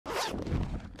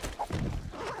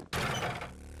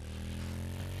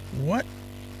What?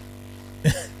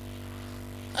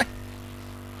 I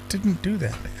didn't do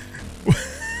that.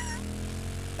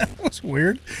 That was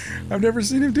weird. I've never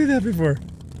seen him do that before.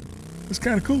 It's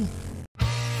kind of cool.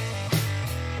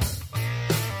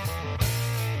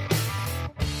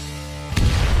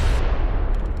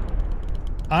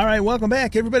 All right, welcome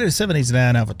back, everybody, to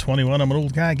 789 Alpha 21. I'm an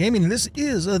old guy gaming. This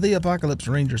is the Apocalypse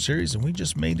Ranger series, and we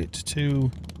just made it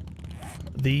to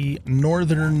the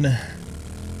northern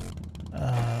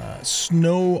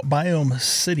snow biome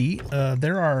city.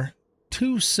 There are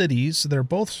two cities. They're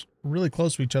both really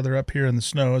close to each other up here in the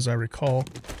snow, as I recall,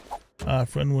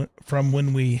 from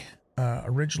when we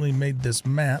originally made this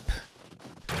map.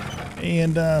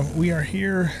 And we are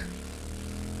here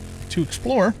to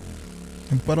explore,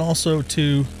 but also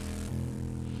to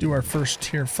do our first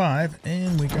tier 5,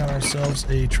 and we got ourselves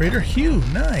a Trader Hugh.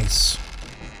 Nice.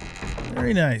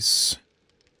 Very nice.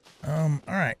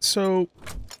 Alright, so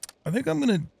I think I'm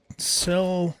going to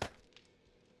sell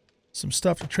some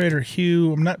stuff to Trader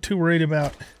Hugh. I'm not too worried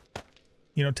about,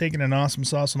 you know, taking an awesome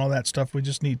sauce and all that stuff. We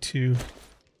just need to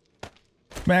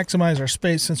maximize our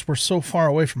space since we're so far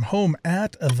away from home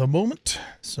at the moment.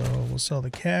 So we'll sell the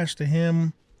cash to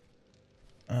him.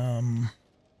 I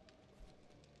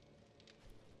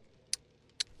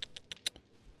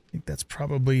think that's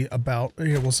probably about...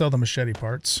 Here, we'll sell the machete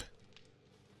parts.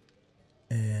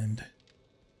 And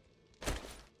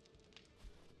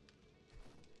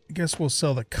I guess we'll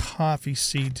sell the coffee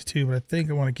seed too, but I think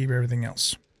I want to keep everything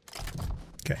else.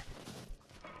 Okay.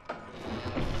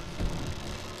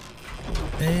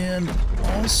 And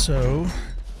also...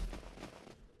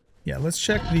 Yeah, let's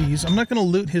check these. I'm not going to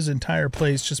loot his entire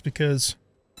place just because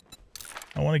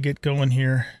I want to get going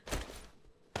here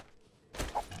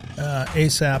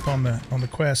ASAP on the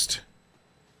quest.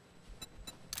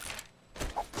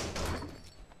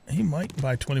 He might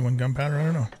buy 21 gunpowder. I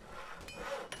don't know.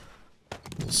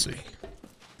 We'll see.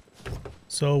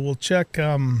 So we'll check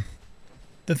the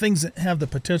things that have the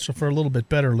potential for a little bit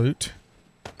better loot.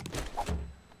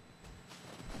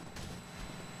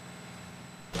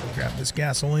 Grab this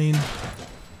gasoline.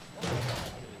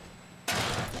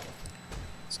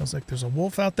 Sounds like there's a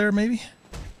wolf out there, maybe?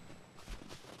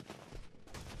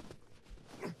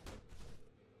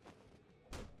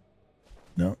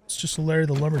 No, it's just a Larry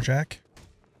the Lumberjack.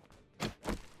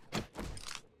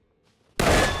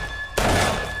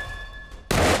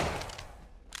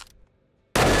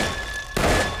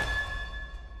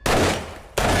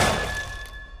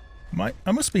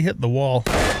 I must be hitting the wall.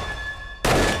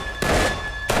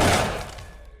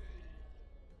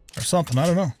 Or something, I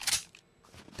don't know.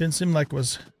 Didn't seem like it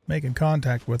was making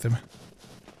contact with him.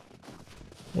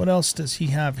 What else does he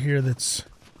have here that's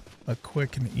a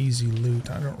quick and easy loot?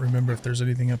 I don't remember if there's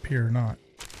anything up here or not.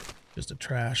 Just a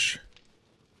trash.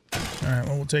 Alright,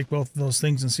 well, we'll take both of those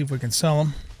things and see if we can sell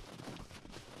them.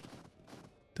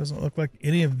 Doesn't look like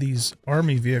any of these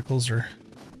army vehicles are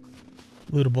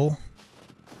lootable.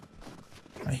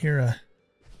 I hear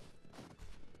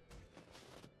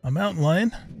a mountain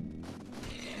lion.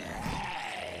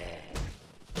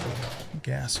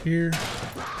 Gas here.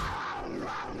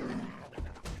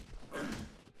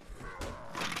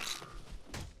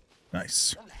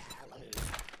 Nice.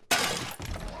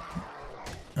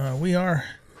 We are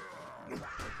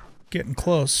getting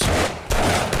close.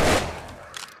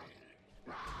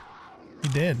 He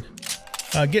did.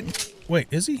 Wait,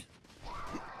 is he?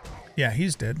 Yeah,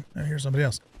 he's dead. I hear somebody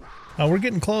else. We're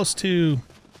getting close to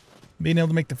being able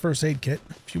to make the first aid kit.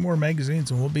 A few more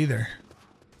magazines and we'll be there.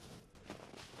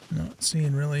 Not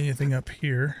seeing really anything up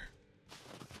here.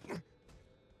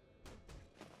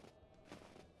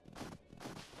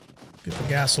 Get the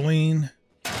gasoline.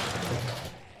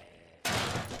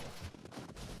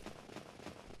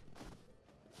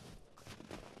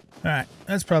 Alright,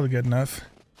 that's probably good enough.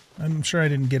 I'm sure I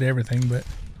didn't get everything, but...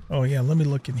 Oh yeah, let me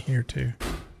look in here too.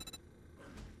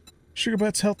 Sugar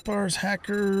butts, health bars,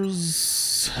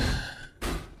 hackers...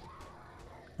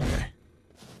 Okay.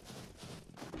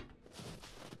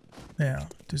 Now,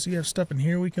 does he have stuff in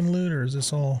here we can loot, or is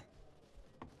this all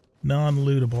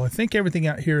non-lootable? I think everything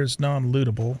out here is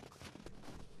non-lootable,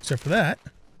 except for that.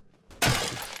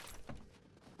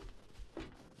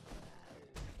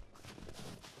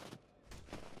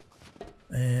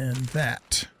 And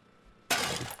that.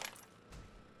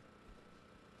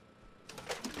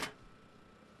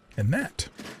 And that.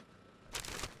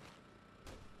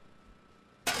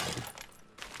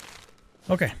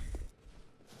 Okay.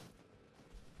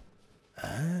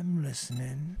 I'm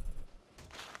listening.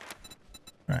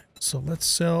 All right, so let's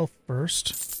sell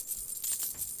first.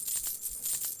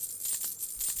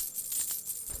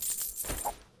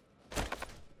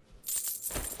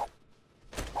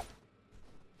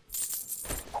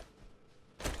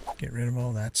 Get rid of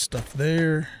all that stuff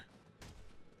there.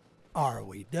 Are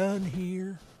we done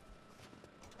here?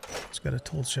 It's got a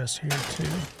tool chest here too.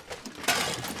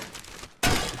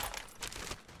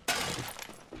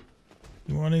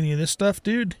 You want any of this stuff,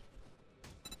 dude?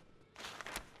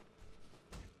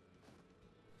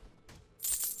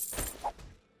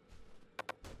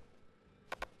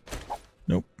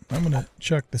 Nope. I'm gonna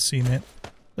chuck the cement.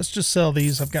 Let's just sell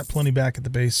these. I've got plenty back at the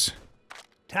base.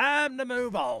 Time to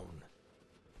move on.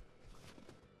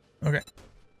 Okay.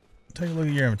 Take a look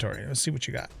at your inventory. Let's see what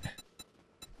you got.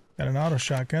 Got an auto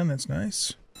shotgun. That's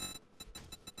nice.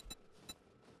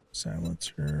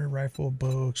 Silencer, rifle,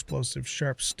 bow, explosive,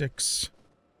 sharp sticks.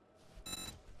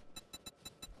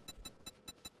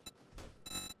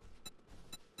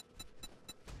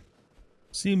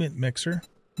 Cement mixer.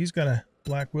 He's got a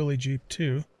Black Willie Jeep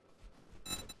too.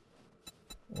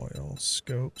 Oil,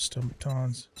 scope, stun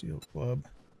batons, steel club.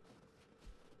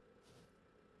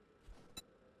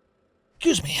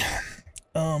 Excuse me.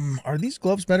 Are these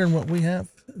gloves better than what we have?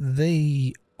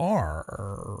 They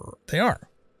are. They are.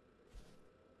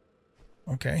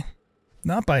 Okay.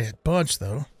 Not by a bunch,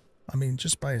 though. I mean,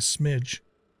 just by a smidge.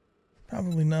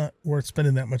 Probably not worth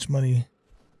spending that much money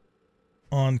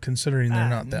on, considering they're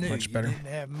not that much better. I didn't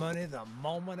have money the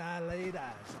moment I laid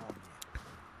eyes on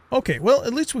you. Okay, well,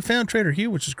 at least we found Trader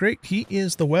Hugh, which is great. He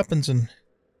is the weapons and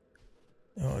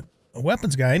a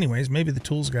weapons guy anyways. Maybe the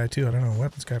tools guy too. I don't know.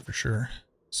 Weapons guy for sure.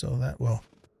 So that will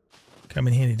come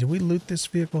in handy. Did we loot this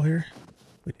vehicle here?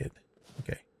 We did.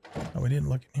 Okay. Oh, we didn't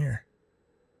look in here.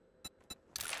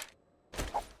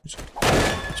 So,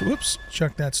 whoops.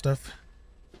 Chuck that stuff.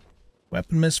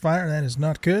 Weapon misfire. That is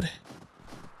not good.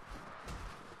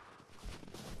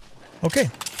 Okay.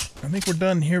 I think we're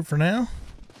done here for now.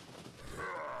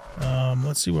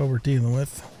 Let's see what we're dealing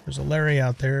with. There's a Larry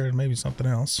out there and maybe something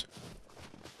else.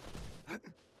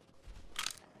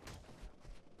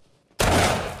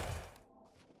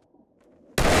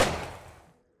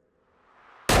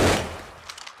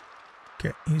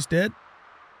 Okay, he's dead.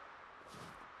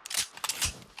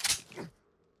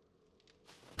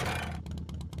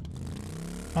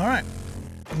 All right,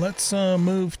 let's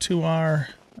move to our...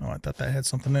 Oh, I thought that had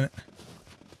something in it.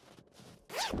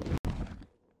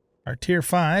 Our tier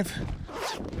 5.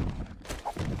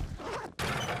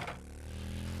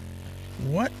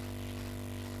 What?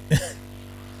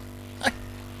 I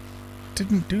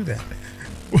didn't do that.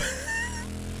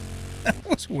 That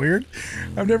was weird.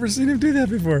 I've never seen him do that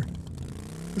before.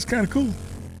 It's kind of cool.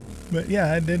 But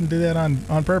yeah, I didn't do that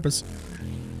on purpose.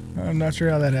 I'm not sure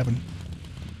how that happened.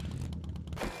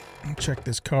 Check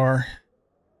this car.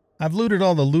 I've looted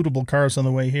all the lootable cars on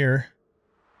the way here.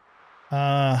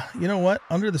 You know what?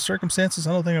 Under the circumstances,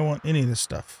 I don't think I want any of this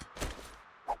stuff.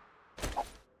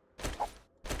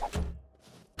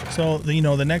 So,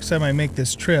 the next time I make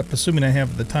this trip, assuming I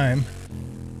have the time,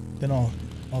 then I'll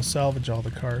salvage all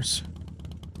the cars.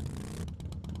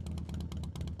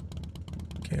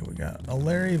 Okay, we got a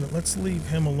Larry, but let's leave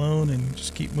him alone and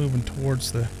just keep moving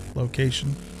towards the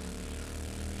location.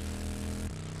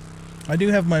 I do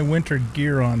have my winter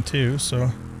gear on too,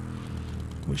 so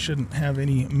we shouldn't have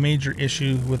any major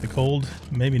issue with the cold.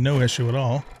 Maybe no issue at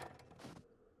all.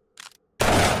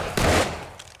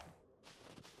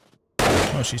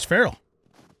 Oh, she's feral.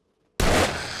 I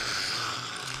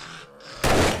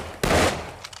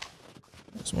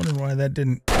was wondering why that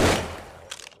didn't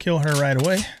kill her right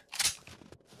away.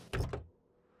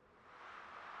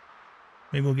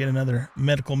 Maybe we'll get another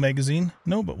medical magazine.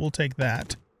 No, but we'll take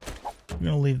that. We're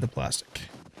going to leave the plastic.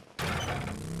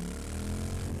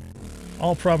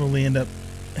 I'll probably end up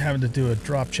having to do a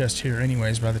drop chest here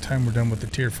anyways by the time we're done with the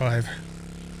tier 5.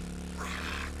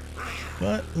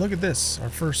 But look at this, our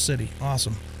first city.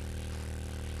 Awesome.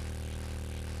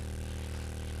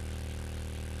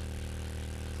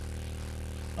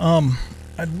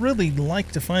 I'd really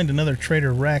like to find another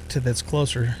trader wrecked that's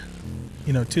closer,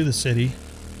 to the city.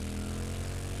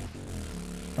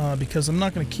 Because I'm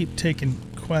not going to keep taking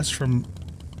quests from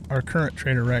our current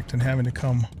trader wrecked and having to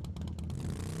come...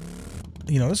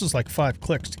 this is like 5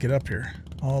 clicks to get up here.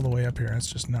 All the way up here. That's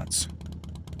just nuts.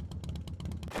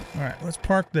 Alright, let's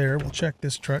park there. We'll check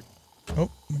this truck.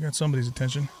 Oh, we got somebody's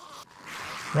attention.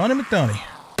 Ronnie McDowney.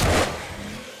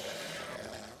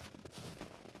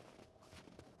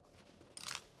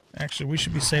 Actually, we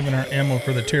should be saving our ammo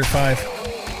for the tier 5.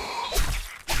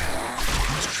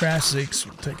 These trash zakes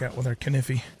we'll take out with our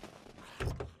Kniffy.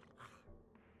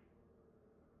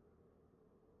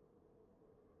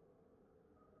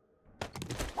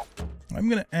 I'm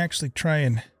going to actually try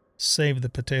and save the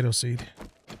potato seed.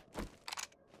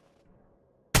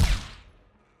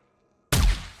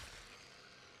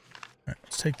 Alright,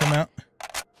 let's take them out.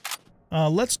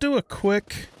 Let's do a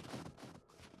quick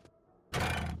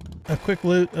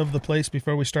loot of the place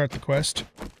before we start the quest.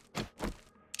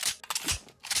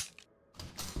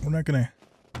 We're not gonna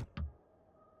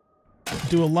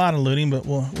do a lot of looting, but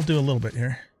we'll do a little bit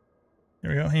here.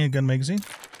 There we go, handgun magazine.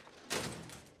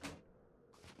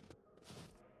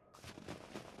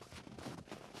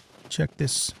 Check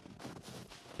this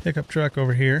pickup truck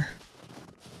over here.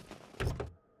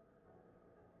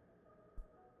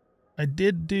 I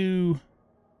did do...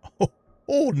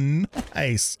 Oh,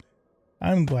 nice.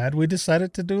 I'm glad we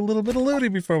decided to do a little bit of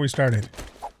looting before we started.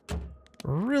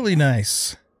 Really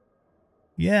nice.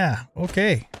 Yeah,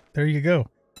 okay. There you go.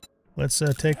 Let's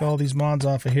take all these mods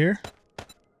off of here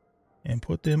and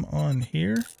put them on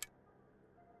here.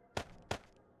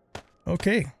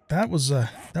 Okay, that was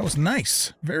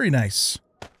nice. Very nice.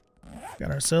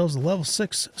 Got ourselves a level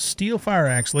 6 steel fire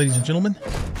axe, ladies and gentlemen.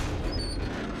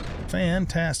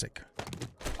 Fantastic.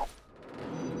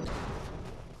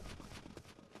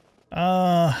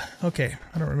 Okay.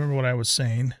 I don't remember what I was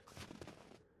saying.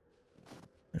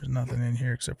 There's nothing in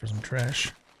here except for some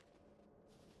trash.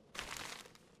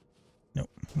 Nope,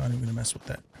 not even gonna mess with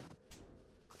that.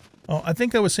 Oh, I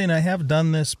think I was saying I have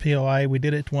done this POI. We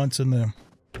did it once in the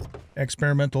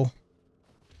experimental.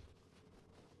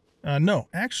 No,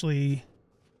 actually,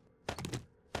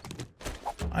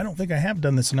 I don't think I have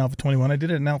done this in Alpha 21. I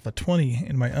did it in Alpha 20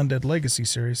 in my Undead Legacy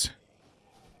series.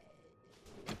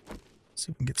 Let's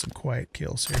see if we can get some quiet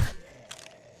kills here.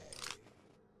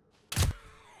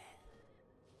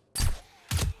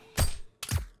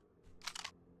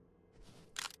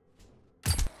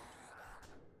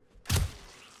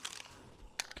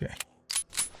 Okay.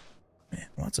 Man,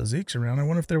 lots of Zeeks around. I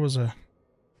wonder if there was a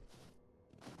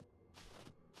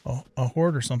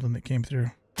horde or something that came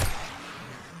through.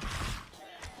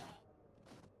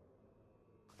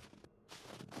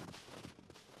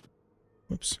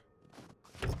 Whoops.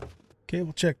 Okay,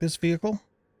 we'll check this vehicle.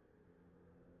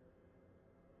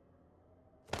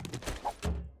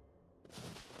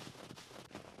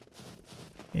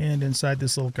 And inside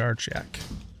this little guard shack.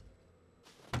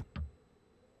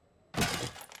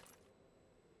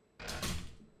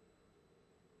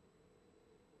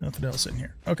 Nothing else in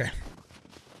here. Okay.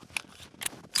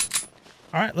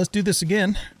 Alright, let's do this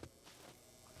again.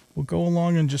 We'll go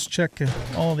along and just check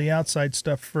all the outside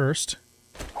stuff first.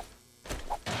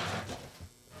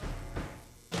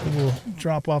 We'll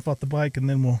drop off the bike and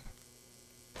then we'll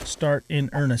start in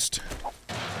earnest.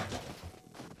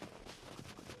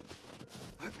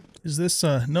 Is this,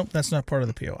 nope, that's not part of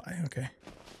the POI. Okay.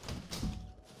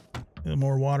 A little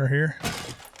more water here.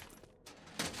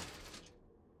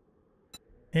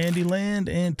 Handyland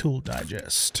and Tool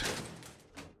Digest.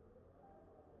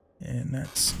 And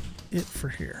that's it for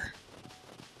here.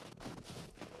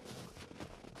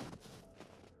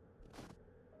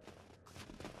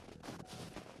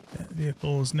 That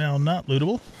vehicle is now not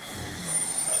lootable.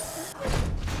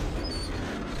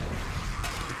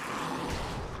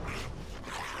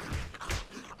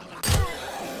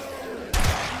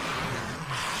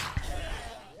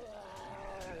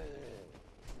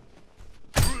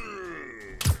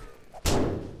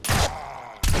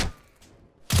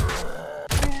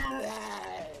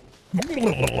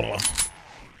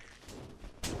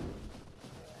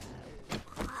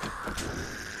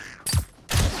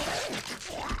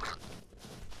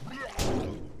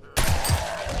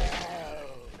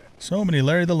 So many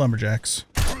Larry the Lumberjacks.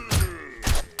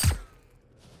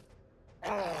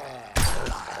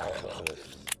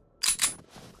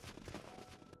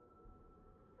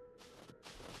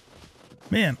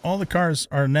 Man, all the cars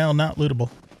are now not lootable.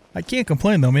 I can't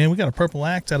complain though, man. We got a purple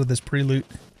axe out of this pre-loot.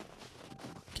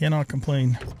 Cannot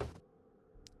complain.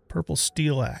 Purple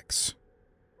steel axe.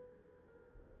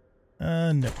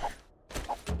 No.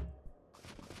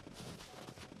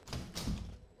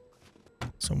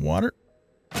 Some water.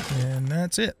 And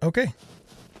that's it. Okay.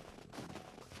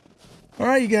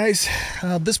 Alright, you guys.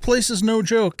 This place is no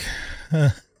joke.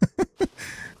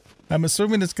 I'm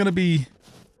assuming it's going to be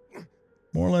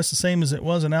more or less the same as it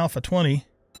was in Alpha 20.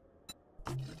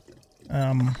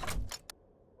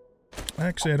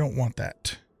 Actually, I don't want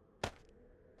that.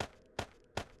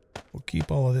 We'll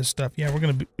keep all of this stuff. Yeah, we're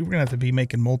gonna have to be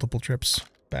making multiple trips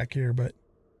back here, but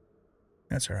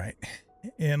that's all right.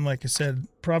 And like I said,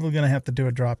 probably gonna have to do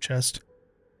a drop chest.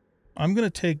 I'm gonna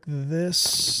take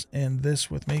this and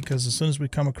this with me because as soon as we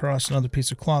come across another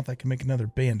piece of cloth, I can make another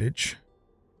bandage.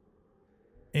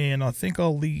 And I think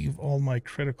I'll leave all my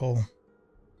critical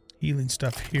healing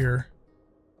stuff here,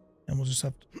 and we'll just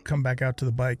have to come back out to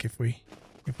the bike if we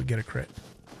get a crit.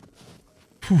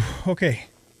 Whew, okay.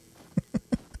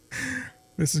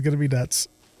 This is gonna be nuts.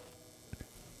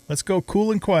 let's go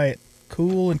cool and quiet.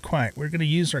 Cool and quiet. We're going to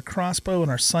use our crossbow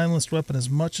and our silenced weapon as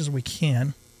much as we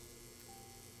can.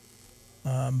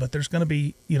 But there's going to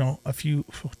be, you know, a few...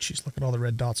 Oh, jeez, look at all the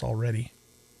red dots already.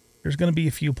 There's going to be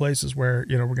a few places where,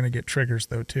 you know, we're going to get triggers,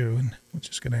 though, too. And we're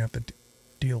just going to have to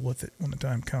deal with it when the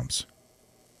time comes.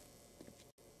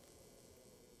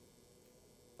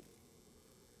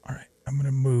 All right, I'm going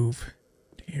to move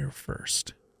to here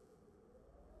first.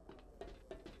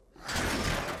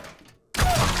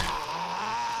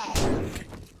 Okay.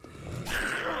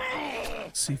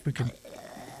 Let's see if we can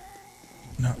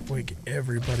not wake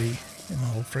everybody in the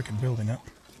whole frickin' building up.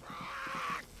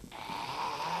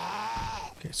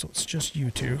 Okay, so it's just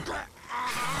you two.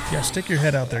 Yeah, stick your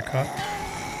head out there, cop.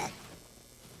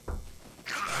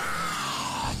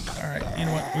 Alright, you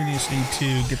know what? We just need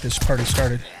to get this party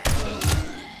started.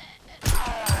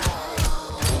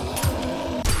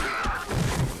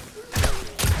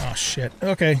 Oh, shit.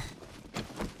 Okay.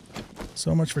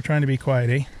 So much for trying to be quiet,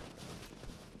 eh?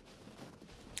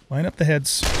 Line up the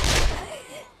heads.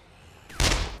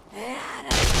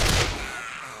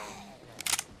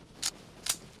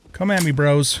 Come at me,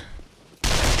 bros.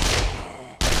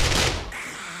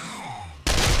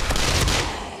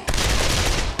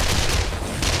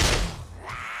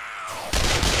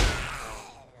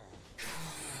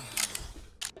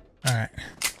 All right.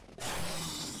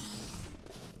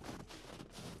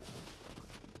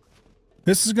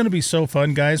 This is going to be so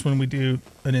fun, guys, when we do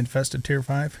an infested tier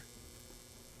 5.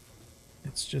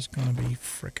 It's just going to be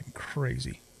freaking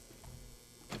crazy.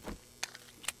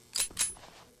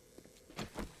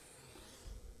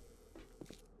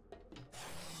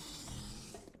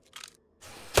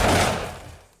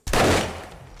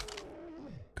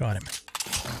 Got him.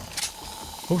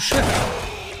 Oh, shit.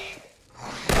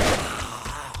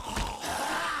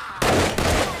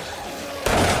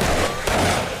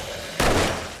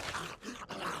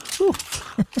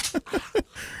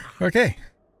 Okay.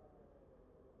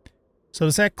 So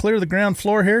does that clear the ground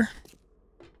floor here?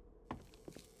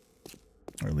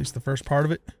 Or at least the first part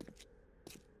of it.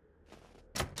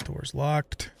 Door's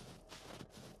locked.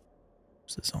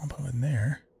 What's this all about in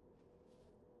there?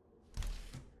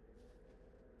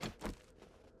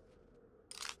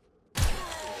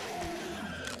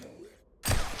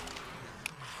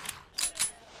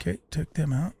 Okay, took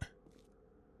them out.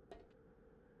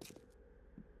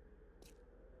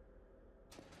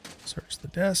 Search the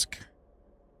desk.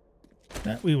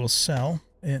 That we will sell.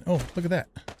 And, oh, look at that.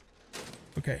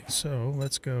 Okay, so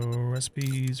let's go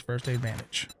recipes, first aid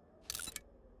bandage.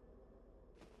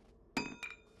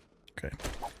 Okay,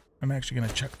 I'm actually going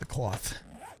to check the cloth.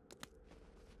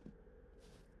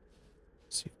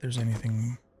 See if there's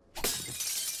anything.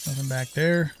 Nothing back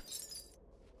there.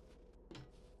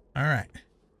 All right.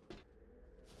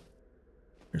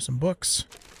 Here's some books.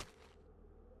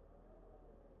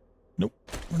 Nope,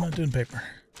 we're not doing paper.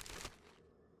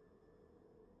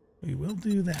 We will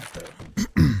do that, though.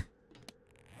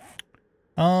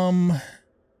 I'm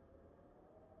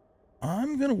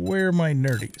gonna wear my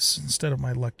nerdies instead of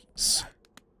my luckies.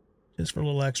 Just for a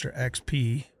little extra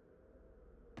XP.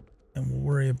 And we'll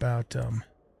worry about,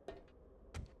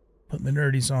 putting the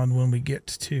nerdies on when we get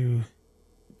to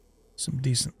some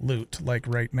decent loot, like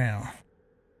right now.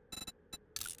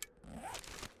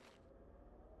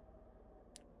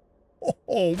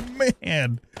 Oh,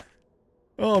 man.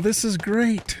 Oh, this is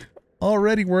great.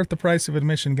 Already worth the price of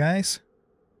admission, guys.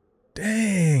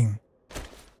 Dang.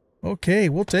 Okay,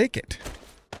 we'll take it.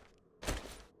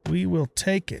 We will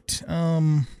take it.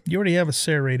 You already have a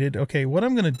serrated. Okay, what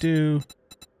I'm going to do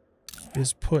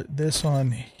is put this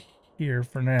on here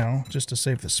for now, just to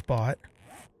save the spot.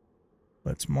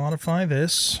 Let's modify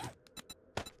this.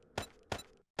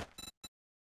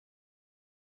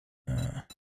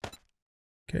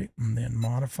 Okay, and then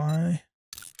modify.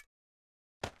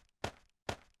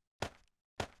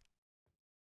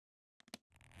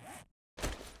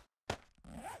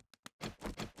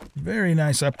 Very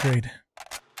nice upgrade.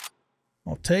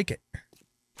 I'll take it.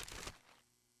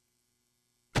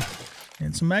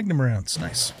 And some magnum rounds.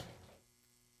 Nice.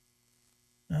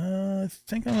 I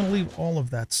think I'm going to leave all of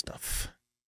that stuff.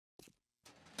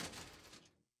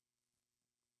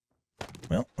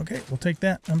 Well, okay, we'll take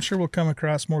that. I'm sure we'll come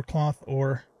across more cloth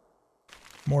or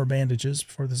more bandages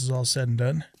before this is all said and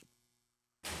done.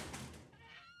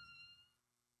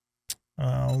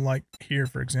 Like here,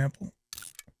 for example.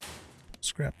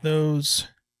 Scrap those.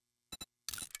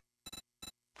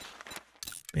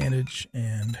 Bandage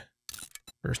and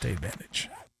first aid bandage.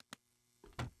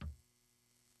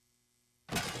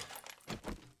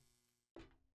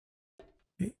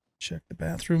 Okay, check the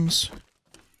bathrooms.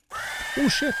 Oh,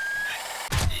 shit.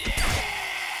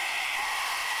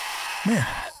 Man,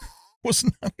 was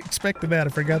not expecting that.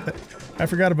 I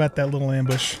forgot about that little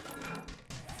ambush.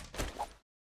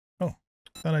 Oh,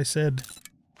 thought I said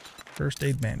first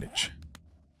aid bandage.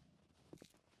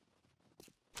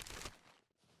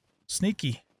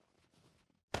 Sneaky.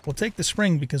 We'll take the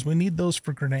spring because we need those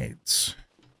for grenades.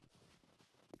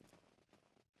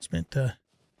 Spent a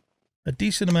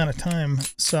decent amount of time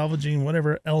salvaging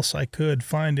whatever else I could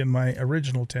find in my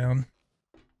original town.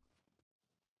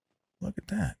 Look at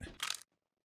that.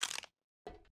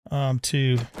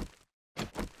 To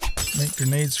make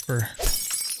grenades for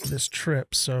this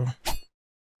trip, so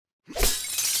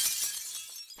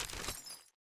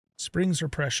springs are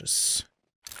precious.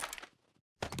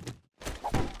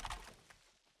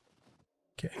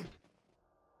 Okay.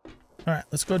 All right,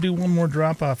 let's go do one more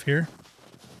drop off here.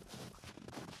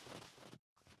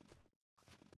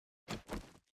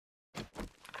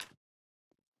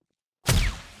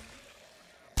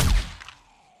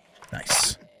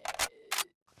 Nice.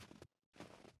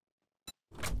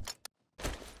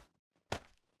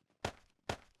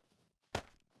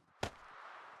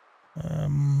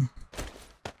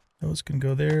 Those can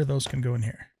go there, those can go in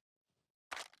here.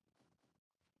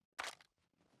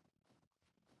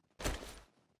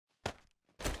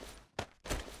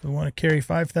 We want to carry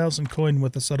 5,000 coin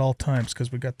with us at all times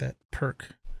because we got that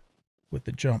perk with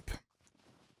the jump.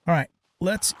 All right,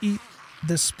 let's eat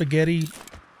this spaghetti.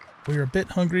 We're a bit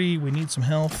hungry. We need some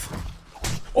health.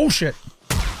 Oh, shit.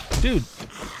 Dude.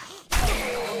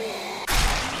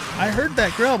 I heard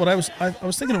that growl, but I was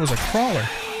thinking it was a crawler.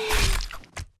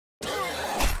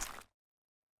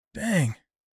 Dang.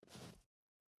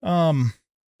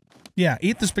 Yeah,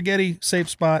 eat the spaghetti, safe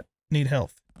spot, need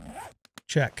health.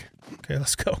 Check. Okay,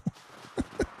 let's go.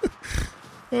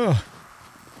 Oh.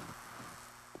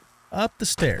 Up the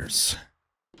stairs.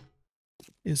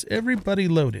 Is everybody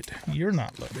loaded? You're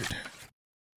not loaded.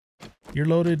 You're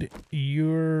loaded.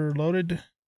 You're loaded.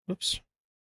 Whoops.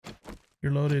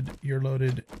 You're loaded. You're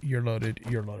loaded. You're loaded.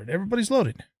 You're loaded. Everybody's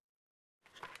loaded.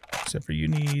 Except for you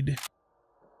need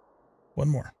one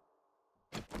more.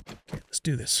 Okay, let's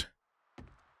do this.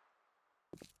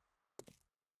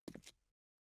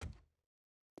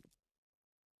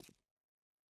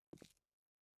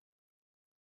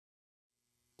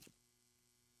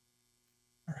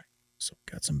 All right. So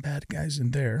got some bad guys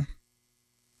in there.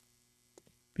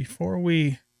 Before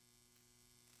we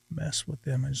mess with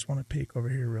them, I just want to peek over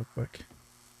here real quick.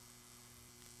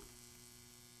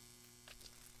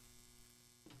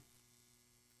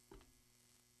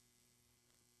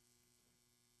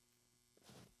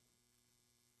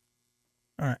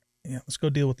 All right. Yeah, let's go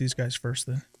deal with these guys first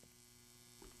then.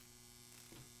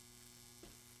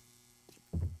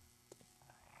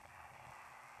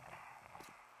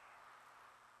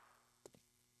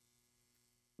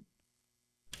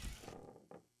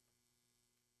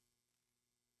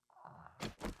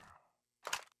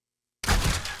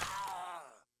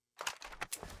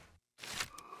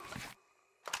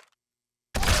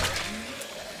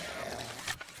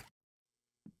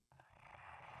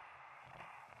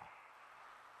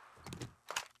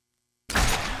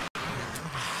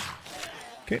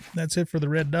 Okay, that's it for the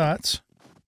red dots.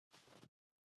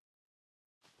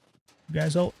 You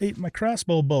guys all ate my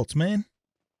crossbow bolts, man.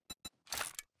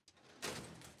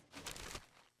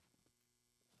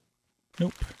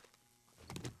 Nope.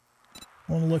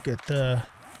 I want to look at the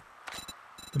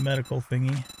medical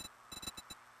thingy.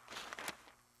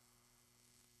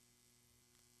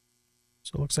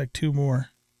 So it looks like 2 more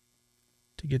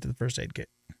to get to the first aid kit.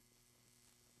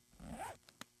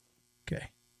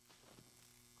 Okay.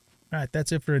 All right,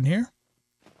 that's it for in here.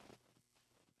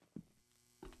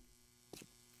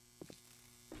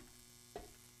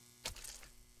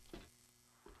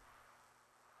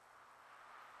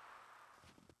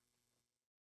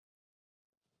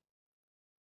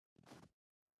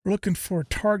 We're looking for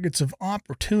targets of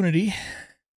opportunity.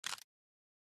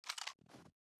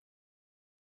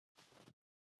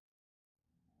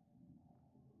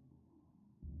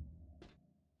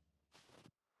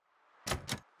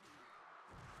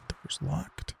 Door's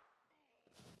locked.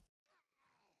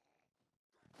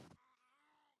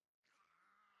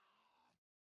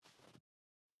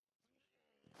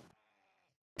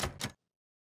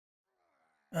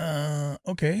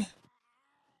 Okay.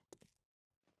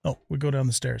 Oh, we go down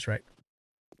the stairs, right?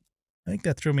 I think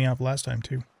that threw me off last time,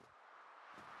 too.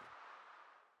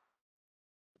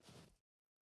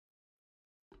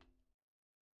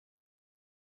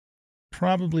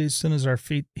 Probably as soon as our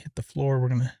feet hit the floor, we're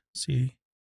going to see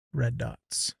red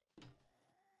dots.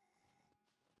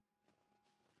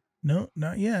 No,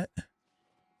 not yet.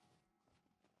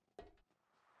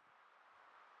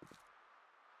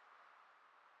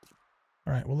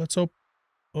 All right, well, let's open.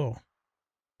 Oh.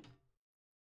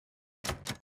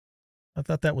 I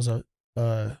thought that was a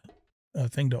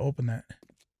thing to open that.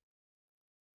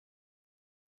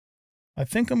 I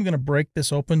think I'm going to break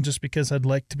this open just because I'd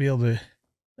like to be able to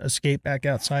escape back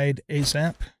outside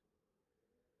ASAP.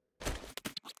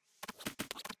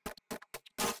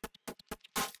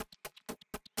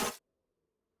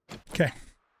 Okay.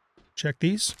 Check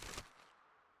these.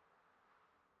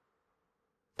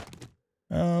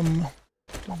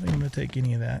 Don't think I'm going to take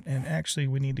any of that. And actually,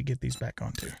 we need to get these back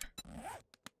on too.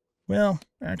 Well,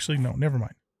 actually, no, never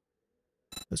mind.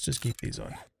 Let's just keep these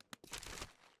on.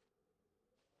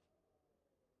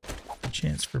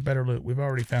 Chance for better loot. We've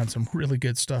already found some really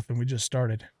good stuff and we just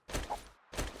started.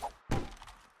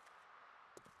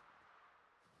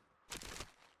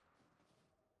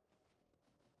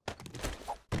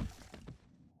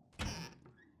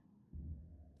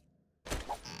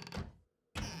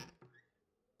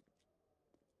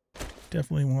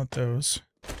 Definitely want those.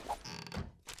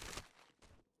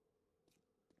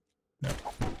 No,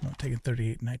 not taking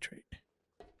 38 nitrate.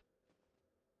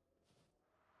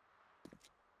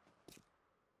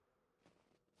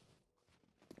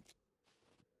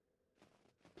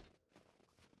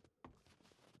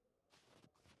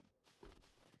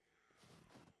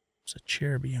 There's a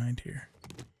chair behind here.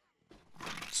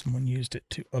 Someone used it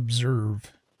to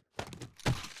observe.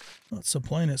 Let's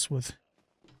supply us with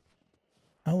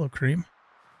aloe cream.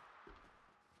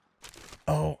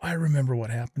 Oh, I remember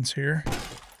what happens here.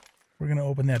 We're going to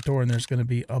open that door and there's going to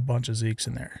be a bunch of Zeeks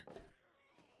in there.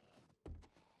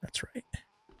 That's right.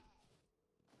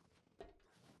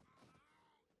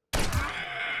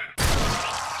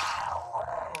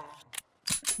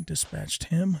 Dispatched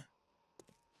him.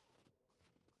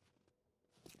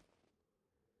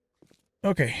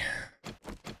 Okay.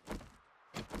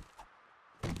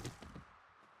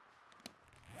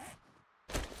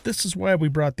 This is why we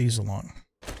brought these along.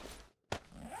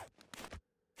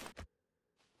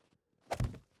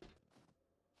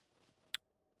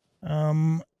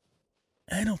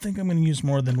 I don't think I'm going to use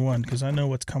more than one because I know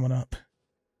what's coming up.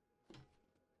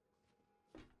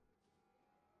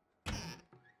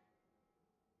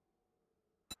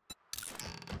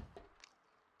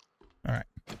 All right.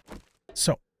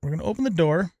 So we're going to open the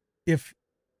door. If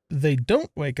they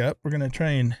don't wake up, we're going to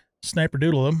try and sniper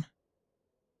doodle them.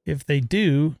 If they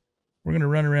do, we're going to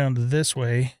run around this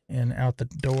way and out the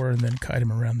door and then kite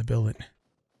them around the building.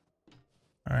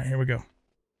 All right, here we go.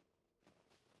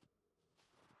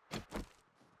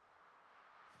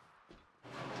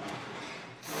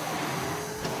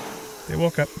 They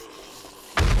woke up.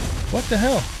 What the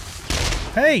hell?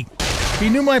 Hey! He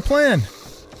knew my plan!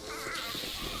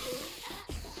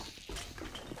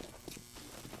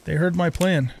 They heard my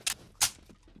plan.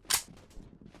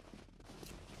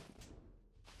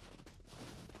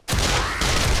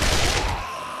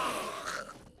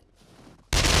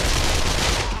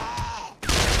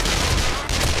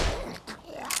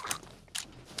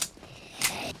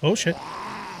 Oh shit.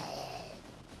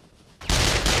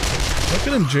 Look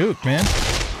at him juke, man.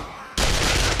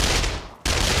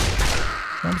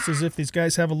 Almost as if these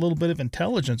guys have a little bit of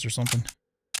intelligence or something.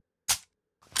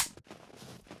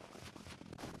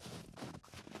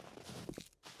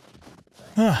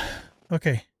 Ah,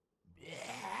 okay.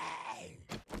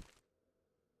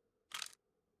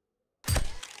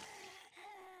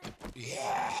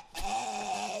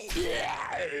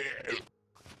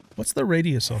 What's the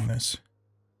radius on this?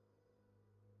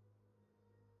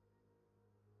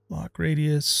 Block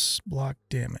radius, block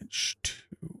damage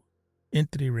 2,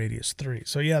 entity radius 3.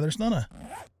 So yeah, there's not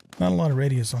a lot of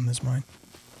radius on this mine.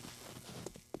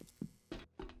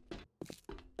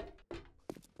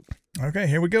 Okay,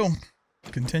 here we go.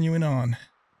 Continuing on.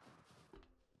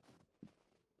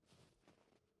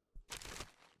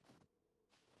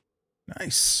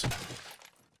 Nice.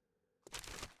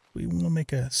 We want to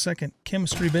make a second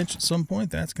chemistry bench at some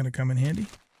point. That's going to come in handy.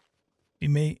 We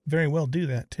may very well do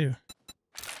that too.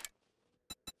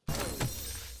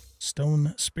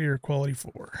 Stone spear quality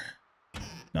 4.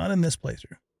 Not in this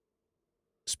playthrough.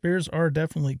 Spears are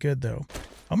definitely good though.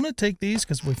 I'm going to take these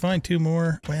because if we find 2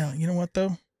 more. Well, you know what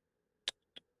though?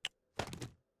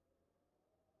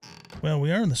 Well,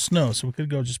 we are in the snow, so we could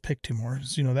go just pick 2 more.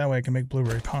 So, you know, that way I can make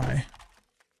blueberry pie.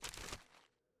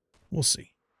 We'll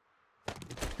see.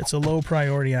 It's a low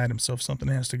priority item, so if something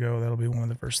has to go, that'll be one of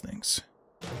the first things.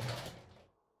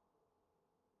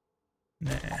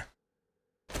 Nah.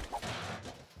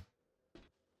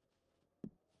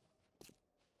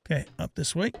 Okay, up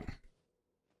this way.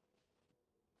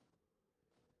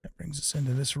 That brings us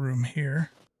into this room here.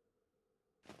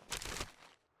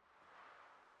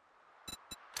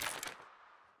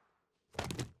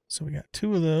 so we got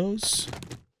 2 of those.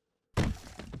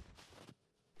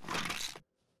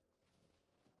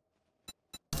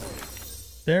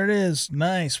 There it is.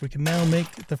 Nice. We can now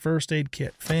make the first aid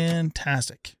kit.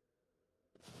 Fantastic.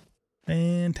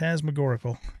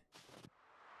 Phantasmagorical.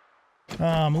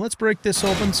 Let's break this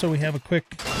open so we have a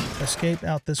quick escape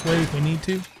out this way if we need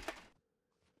to.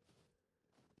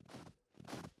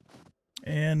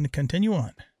 And continue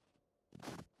on.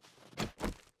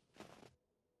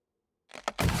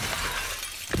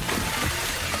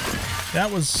 That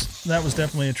was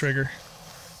definitely a trigger.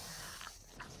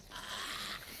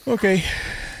 Okay.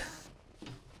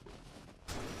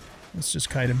 Let's just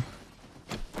kite him.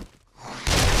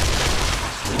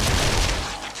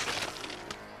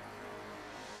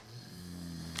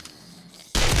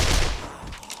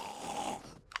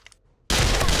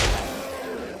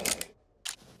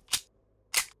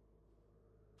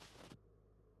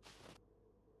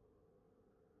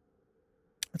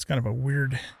 That's kind of a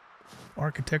weird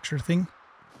architecture thing.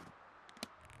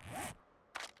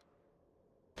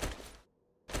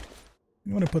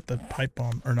 You want to put the pipe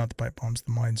bomb, or not the pipe bombs,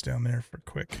 the mines down there for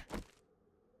quick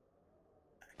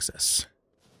access.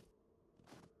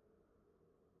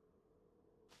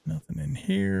 Nothing in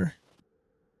here.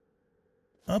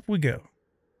 Up we go.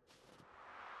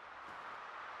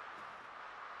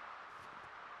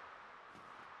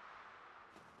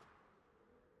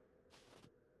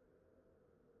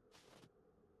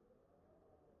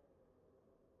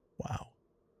 Wow.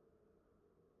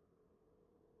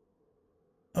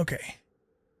 Okay.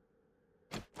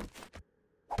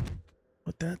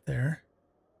 Put that there.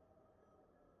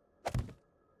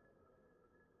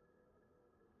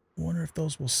 Wonder if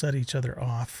those will set each other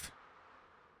off.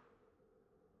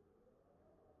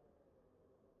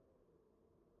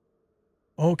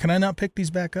 Oh, can I not pick these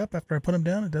back up after I put them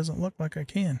down? It doesn't look like I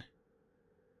can.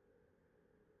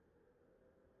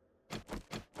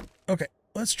 Okay,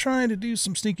 let's try to do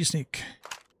some sneaky sneak.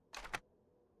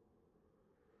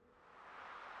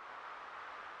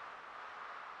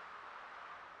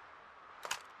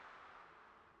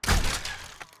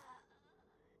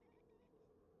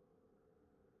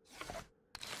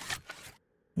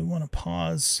 We want to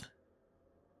pause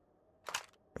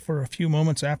for a few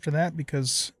moments after that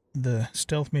because the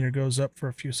stealth meter goes up for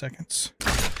a few seconds.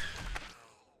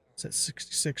 It's at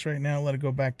 66 right now. Let it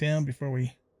go back down before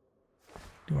we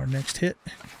do our next hit.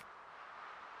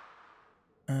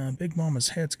 Big Mama's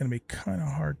head's going to be kind of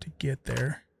hard to get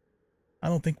there. I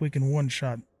don't think we can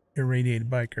one-shot Irradiated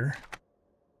Biker.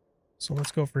 So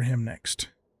let's go for him next.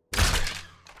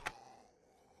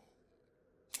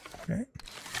 Okay.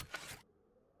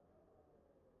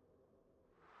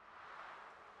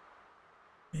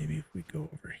 Maybe if we go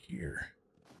over here.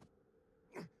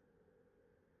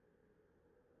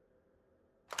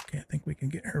 Okay, I think we can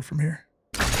get her from here.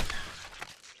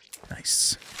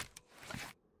 Nice.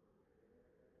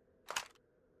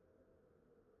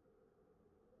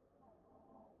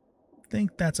 I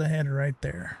think that's a head right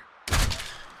there.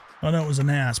 Oh no, it was an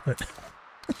ass, but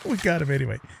we got him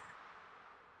anyway.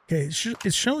 Okay,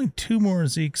 it's showing 2 more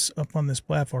Zeeks up on this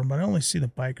platform, but I only see the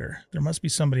biker. There must be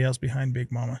somebody else behind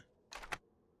Big Mama.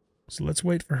 So let's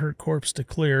wait for her corpse to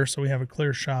clear so we have a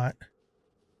clear shot.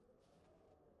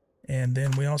 And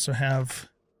then we also have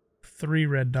 3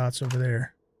 red dots over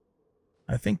there.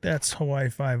 I think that's Hawaii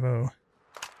 5-0.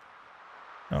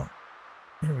 Oh,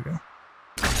 here we go.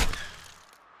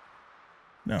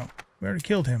 No, we already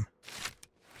killed him.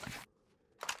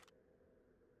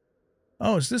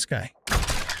 Oh, it's this guy.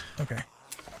 Okay.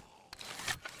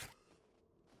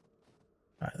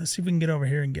 Alright, let's see if we can get over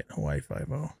here and get Hawaii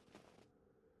 5-0.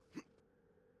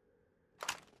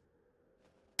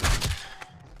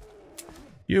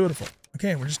 Beautiful.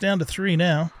 Okay, we're just down to 3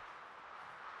 now.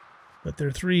 But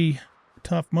they're 3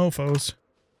 tough mofos.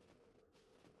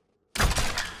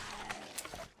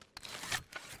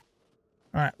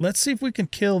 Alright, let's see if we can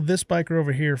kill this biker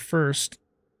over here first.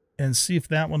 And see if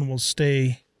that one will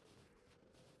stay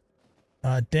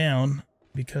down.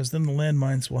 Because then the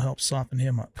landmines will help soften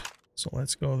him up. So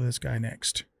let's go to this guy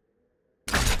next.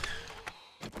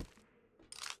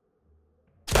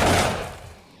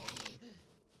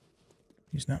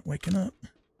 He's not waking up.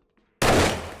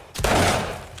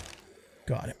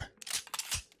 Got him.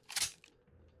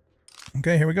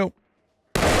 Okay, here we go.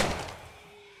 Let's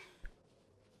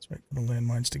wait for the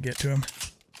landmines to get to him.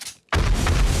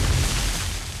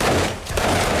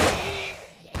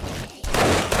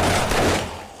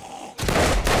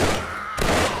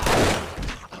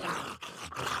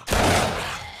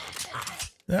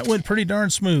 That went pretty darn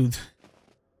smooth.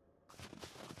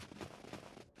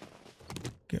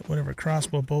 Get whatever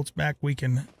crossbow bolts back we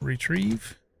can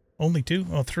retrieve Only 2?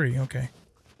 Oh, 3. Okay.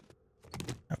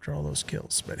 After all those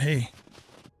kills. But hey,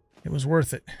 it was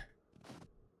worth it.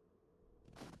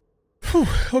 Whew.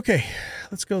 Okay,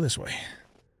 let's go this way.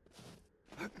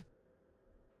 I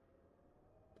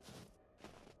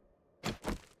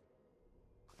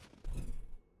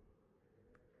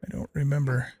don't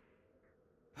remember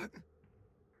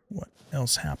what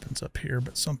else happens up here,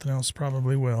 but something else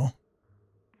probably will.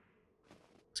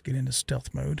 Let's get into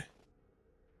stealth mode.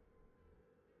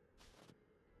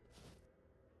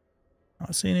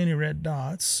 Not seeing any red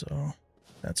dots, so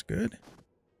that's good.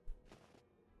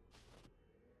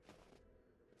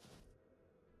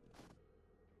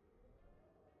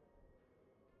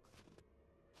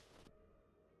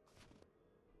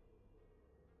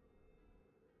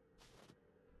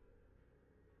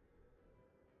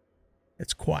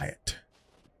 It's quiet.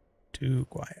 Too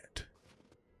quiet.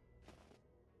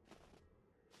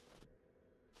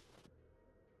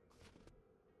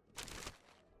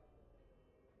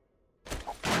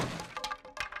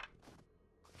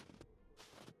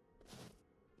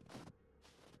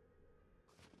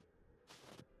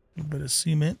 A bit of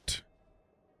cement.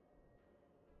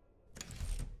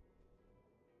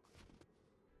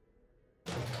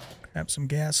 Grab some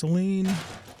gasoline.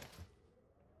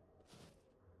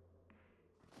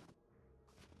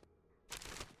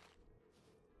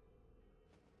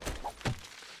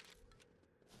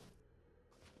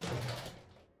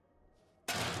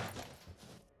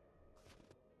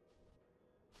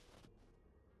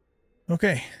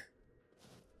 Okay.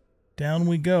 Down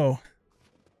we go.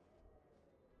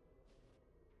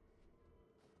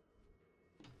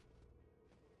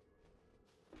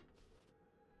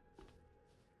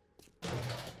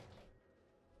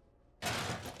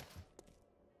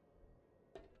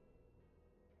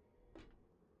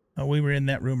 Oh, we were in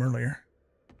that room earlier.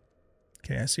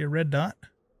 Okay, I see a red dot.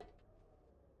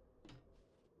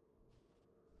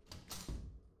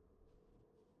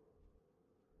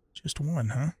 Just one,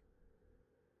 huh?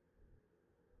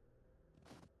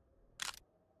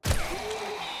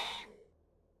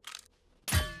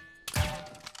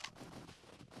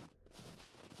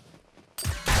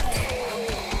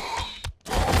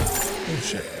 Oh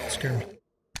shit, that scared me.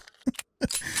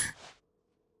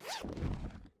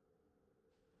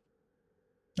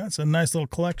 That's a nice little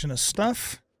collection of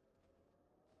stuff.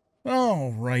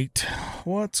 All right,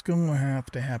 what's going to have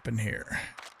to happen here?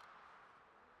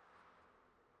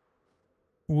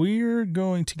 We're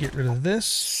going to get rid of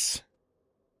this.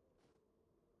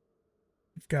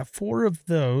 We've got 4 of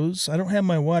those. I don't have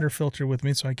my water filter with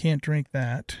me, so I can't drink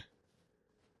that.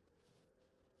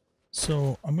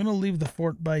 So I'm going to leave the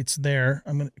fort bites there.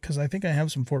 Because I think I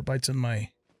have some fort bites in my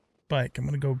bike. I'm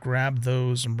going to go grab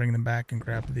those and bring them back and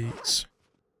grab these.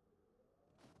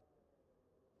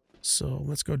 So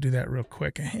let's go do that real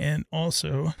quick. And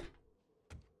also,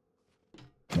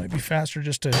 might be faster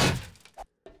just to,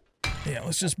 yeah,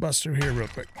 let's just bust through here real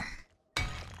quick.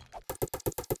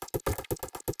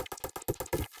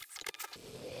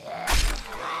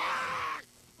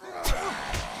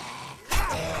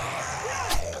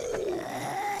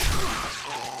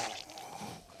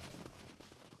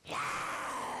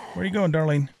 Where are you going,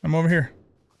 Darlene? I'm over here.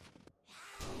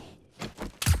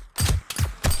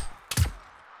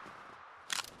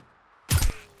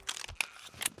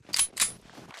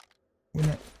 We're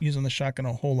not using the shotgun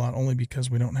a whole lot, only because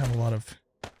we don't have a lot of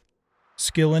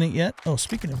skill in it yet. Oh,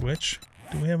 speaking of which,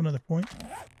 do we have another point?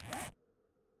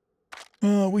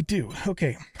 We do.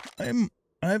 Okay.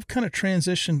 I've kind of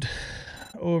transitioned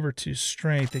over to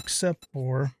strength, except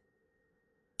for,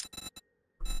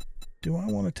 do I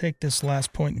want to take this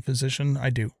last point in physician? I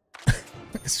do.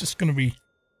 It's just going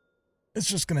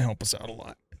to help us out a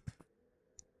lot.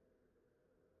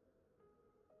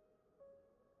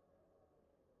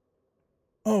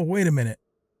 Oh, wait a minute.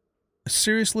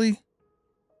 Seriously?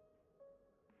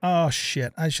 Oh,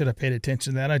 shit. I should have paid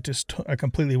attention to that. I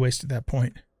completely wasted that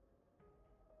point.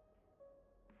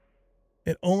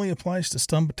 It only applies to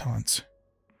stun batons.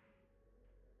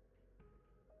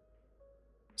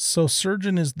 So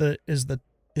surgeon is the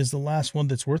last one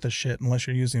that's worth a shit unless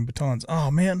you're using batons. Oh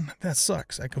man, that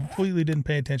sucks. I completely didn't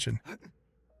pay attention.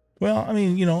 Well, I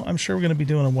mean, you know, I'm sure we're going to be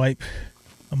doing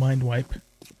a mind wipe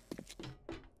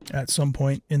at some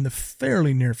point in the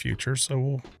fairly near future, so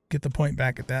we'll get the point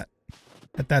back at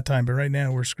that time, but right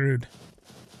now we're screwed.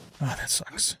 Ah, that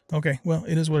sucks. Okay, well,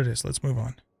 it is what it is. Let's move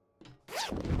on.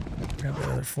 Grab that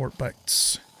other fort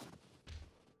bites.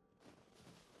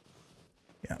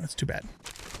 Yeah, that's too bad.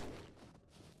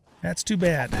 That's too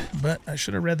bad, but I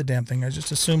should have read the damn thing. I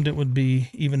just assumed it would be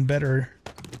even better,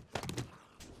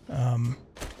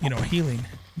 you know, healing,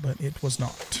 but it was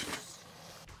not.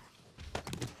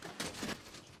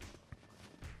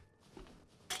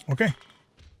 Okay.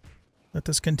 Let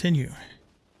us continue.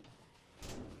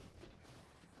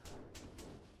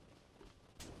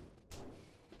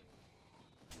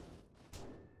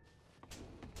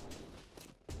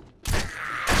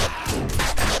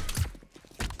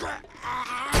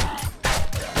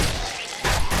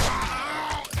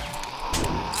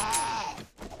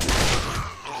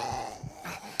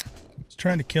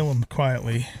 Trying to kill him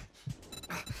quietly.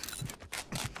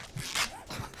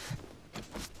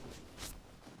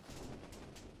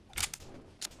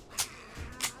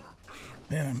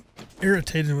 Man, I'm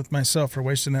irritated with myself for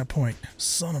wasting that point.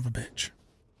 Son of a bitch.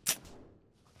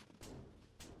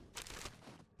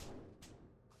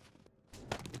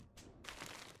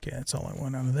 Okay, that's all I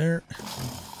want out of there.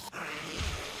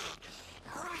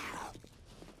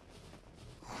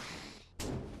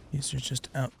 These are just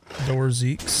outdoor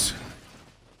Zeeks.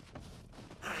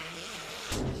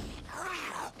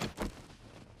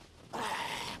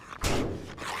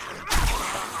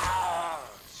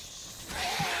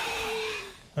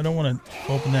 I don't want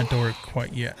to open that door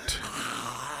quite yet.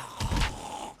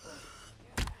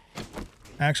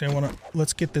 Actually,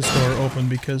 let's get this door open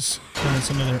because then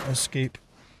it's another escape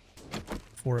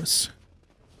for us.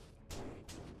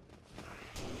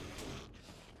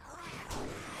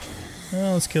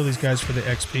 Well, let's kill these guys for the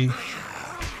XP.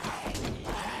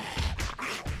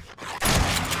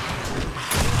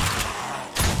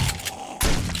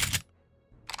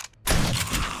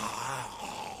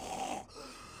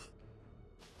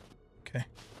 Okay.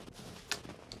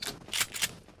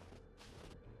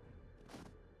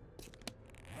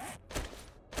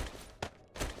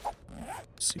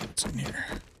 Let's see what's in here.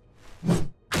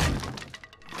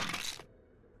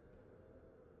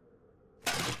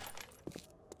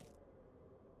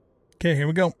 Okay, here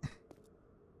we go.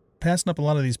 Passing up a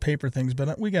lot of these paper things,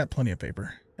 but we got plenty of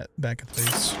paper back at the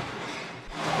base.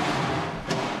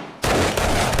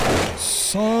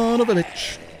 Son of a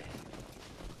bitch.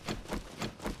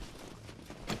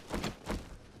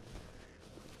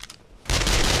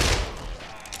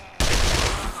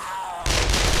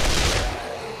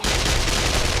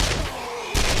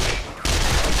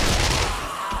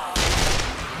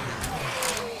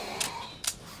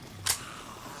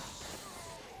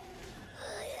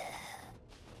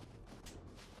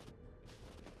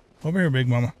 Over here, Big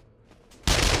Mama.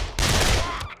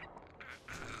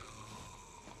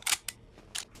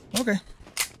 Okay.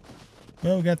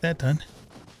 Well, we got that done.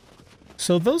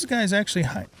 So those guys actually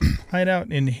hide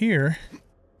out in here,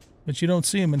 but you don't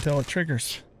see them until it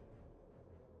triggers.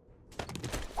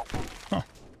 Huh.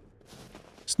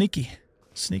 Sneaky.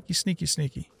 Sneaky, sneaky,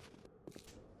 sneaky.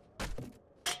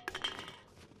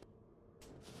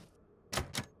 I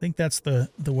think that's the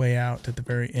way out at the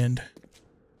very end.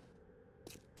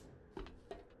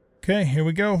 Okay, here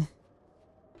we go.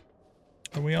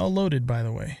 Are we all loaded, by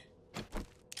the way?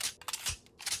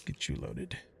 Get you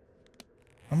loaded.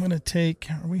 I'm going to take...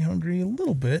 Are we hungry? A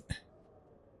little bit.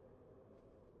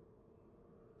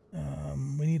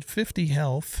 We need 50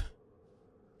 health.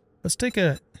 Let's take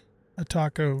a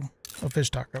taco, a fish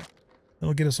taco.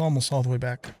 It'll get us almost all the way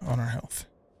back on our health.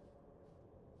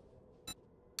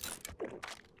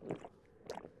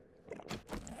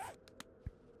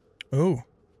 Oh.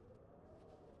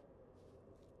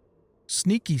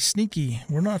 Sneaky, sneaky.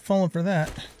 We're not falling for that.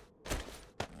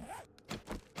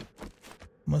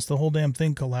 Unless the whole damn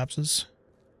thing collapses.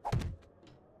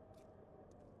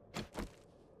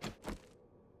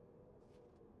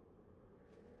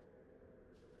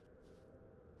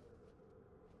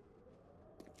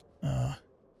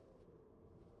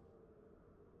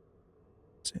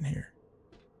 What's in here?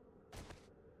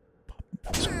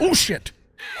 Oh, shit!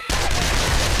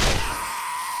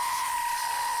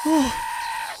 Oh.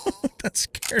 That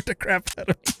scared the crap out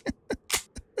of me.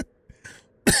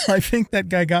 I think that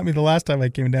guy got me the last time I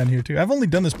came down here, too. I've only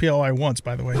done this POI once,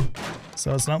 by the way.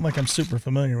 So it's not like I'm super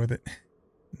familiar with it.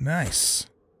 Nice.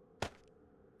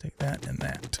 Take that and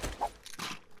that.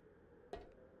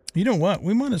 You know what?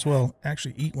 We might as well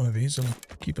actually eat one of these. It'll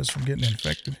keep us from getting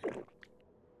infected.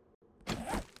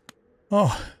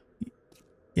 Oh.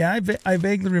 Yeah, I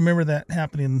vaguely remember that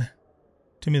happening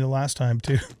to me the last time,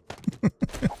 too.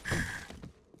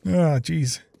 Oh,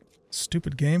 jeez.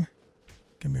 Stupid game.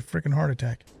 Give me a freaking heart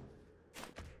attack.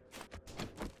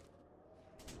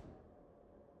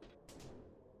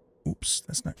 Oops,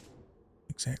 that's not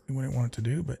exactly what I wanted to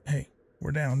do, but hey,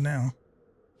 we're down now.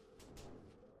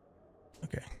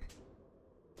 Okay.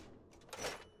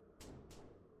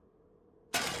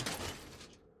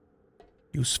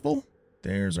 Useful.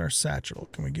 There's our satchel.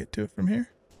 Can we get to it from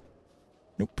here?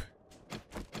 Nope.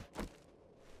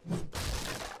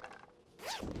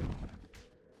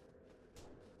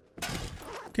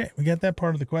 Okay, we got that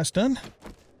part of the quest done.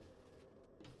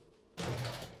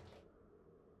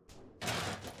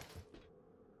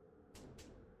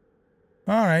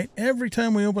 Alright, every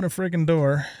time we open a friggin'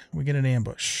 door, we get an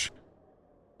ambush.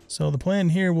 So the plan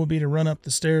here will be to run up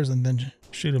the stairs and then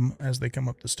shoot them as they come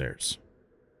up the stairs.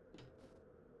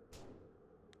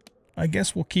 I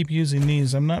guess we'll keep using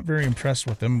these. I'm not very impressed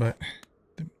with them, but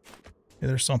yeah,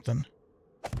 there's something.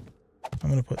 I'm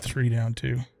going to put 3 down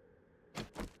too.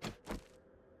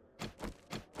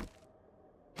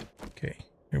 Okay,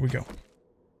 here we go.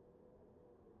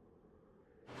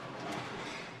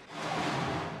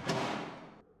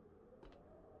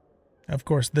 Of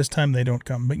course, this time they don't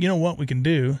come. But you know what we can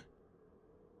do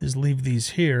is leave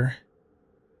these here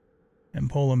and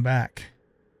pull them back.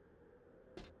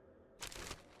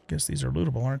 Guess these are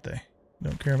lootable, aren't they?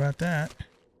 Don't care about that.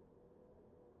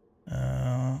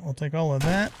 We'll take all of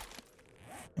that,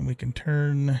 and we can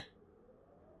turn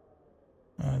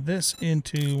this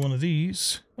into one of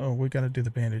these. Oh, we got to do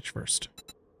the bandage first.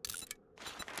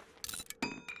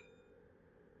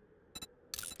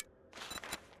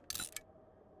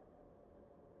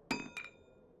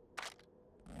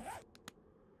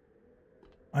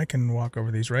 I can walk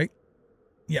over these, right?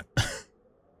 Yep.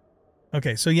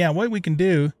 Okay, so yeah, what we can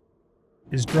do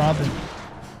is draw them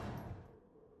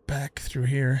back through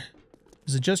here.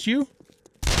 Is it just you?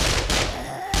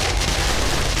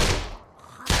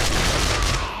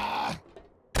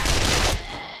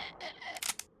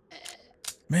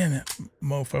 Man, that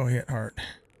mofo hit hard.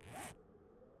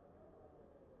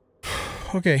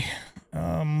 Okay,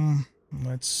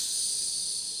 let's...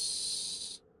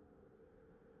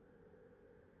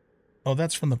 Oh,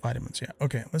 that's from the vitamins, yeah.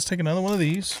 Okay, let's take another one of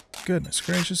these. Goodness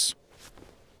gracious.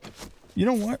 You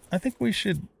know what? I think we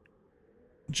should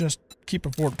just keep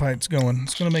a fort pipes going.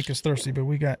 It's going to make us thirsty, but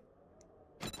we got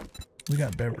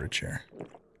beverage here.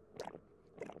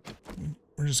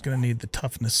 We're just going to need the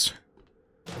toughness.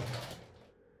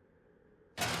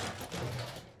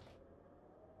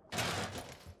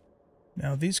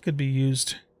 Now, these could be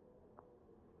used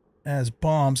as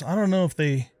bombs. I don't know if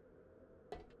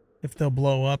they'll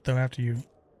blow up, though, after you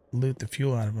loot the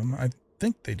fuel out of them. I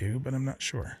think they do, but I'm not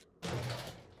sure.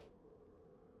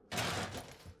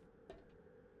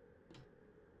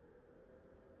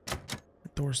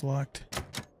 That door's locked.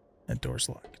 That door's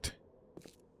locked.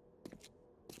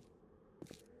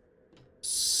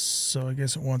 So I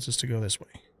guess it wants us to go this way.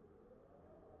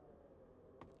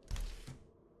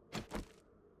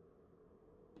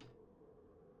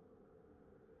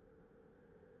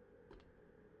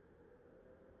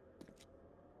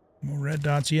 More red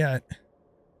dots yet.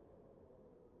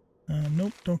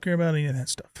 Nope, don't care about any of that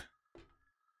stuff.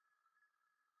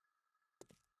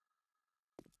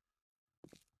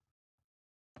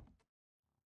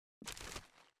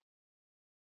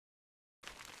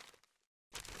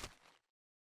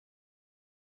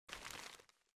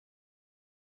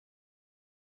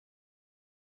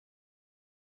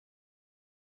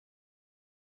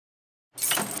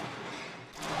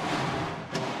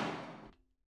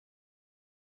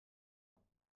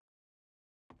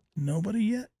 Nobody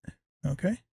yet?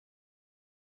 Okay.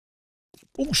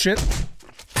 Oh, shit.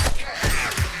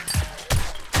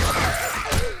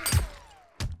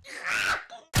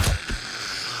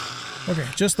 Okay,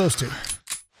 just those two.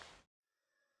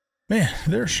 Man,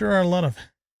 there sure are a lot of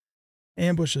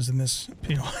ambushes in this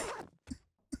POI.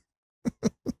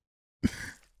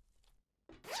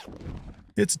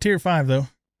 It's a tier 5, though.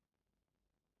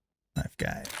 Knife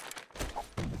guy.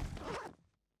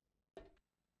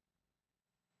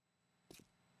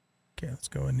 Okay, let's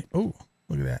go in. Oh,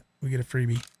 look at that. We get a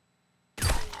freebie.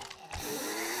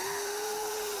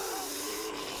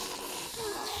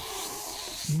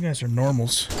 You guys are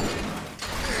normals.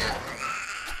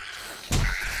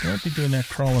 Don't be doing that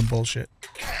crawling bullshit.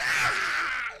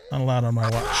 Not allowed on my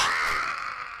watch.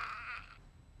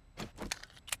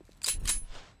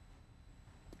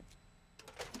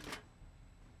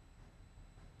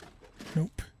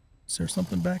 Nope. Is there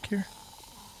something back here?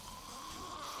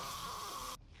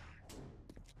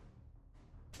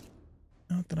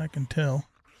 Not that I can tell.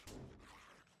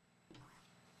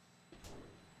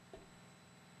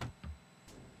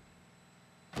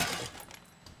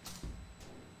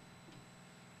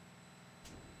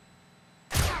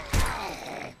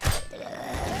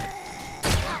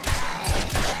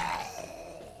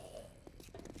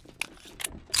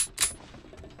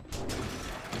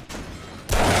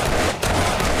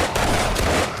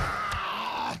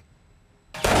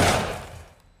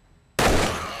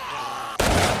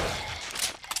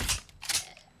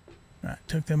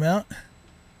 Took them out.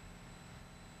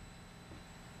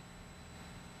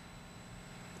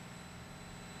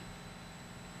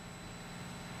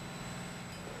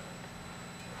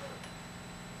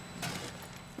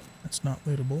 That's not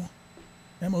lootable.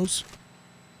 Ammos.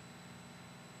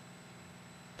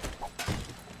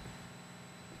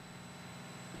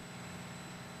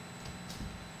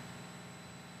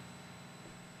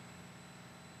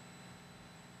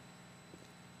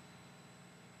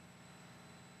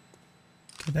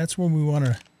 Okay, that's where we want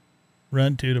to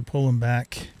run to pull them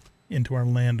back into our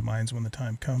landmines when the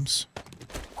time comes.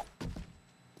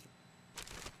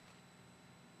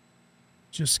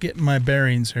 Just getting my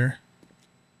bearings here.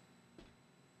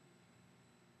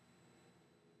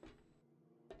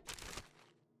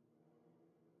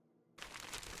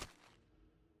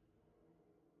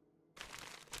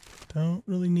 Don't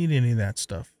really need any of that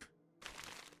stuff.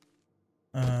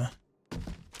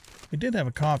 We did have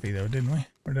a coffee though, didn't we?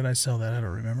 Or did I sell that? I don't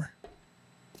remember.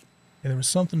 Yeah, there was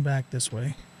something back this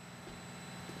way.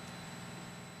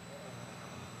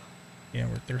 Yeah,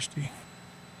 we're thirsty.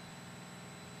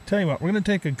 Tell you what, we're going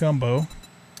to take a gumbo,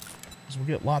 because we'll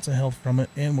get lots of health from it,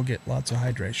 and we'll get lots of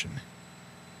hydration.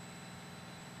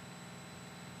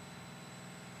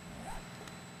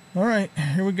 Alright,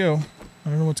 here we go. I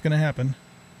don't know what's going to happen.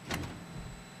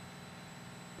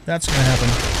 That's going to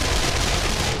happen.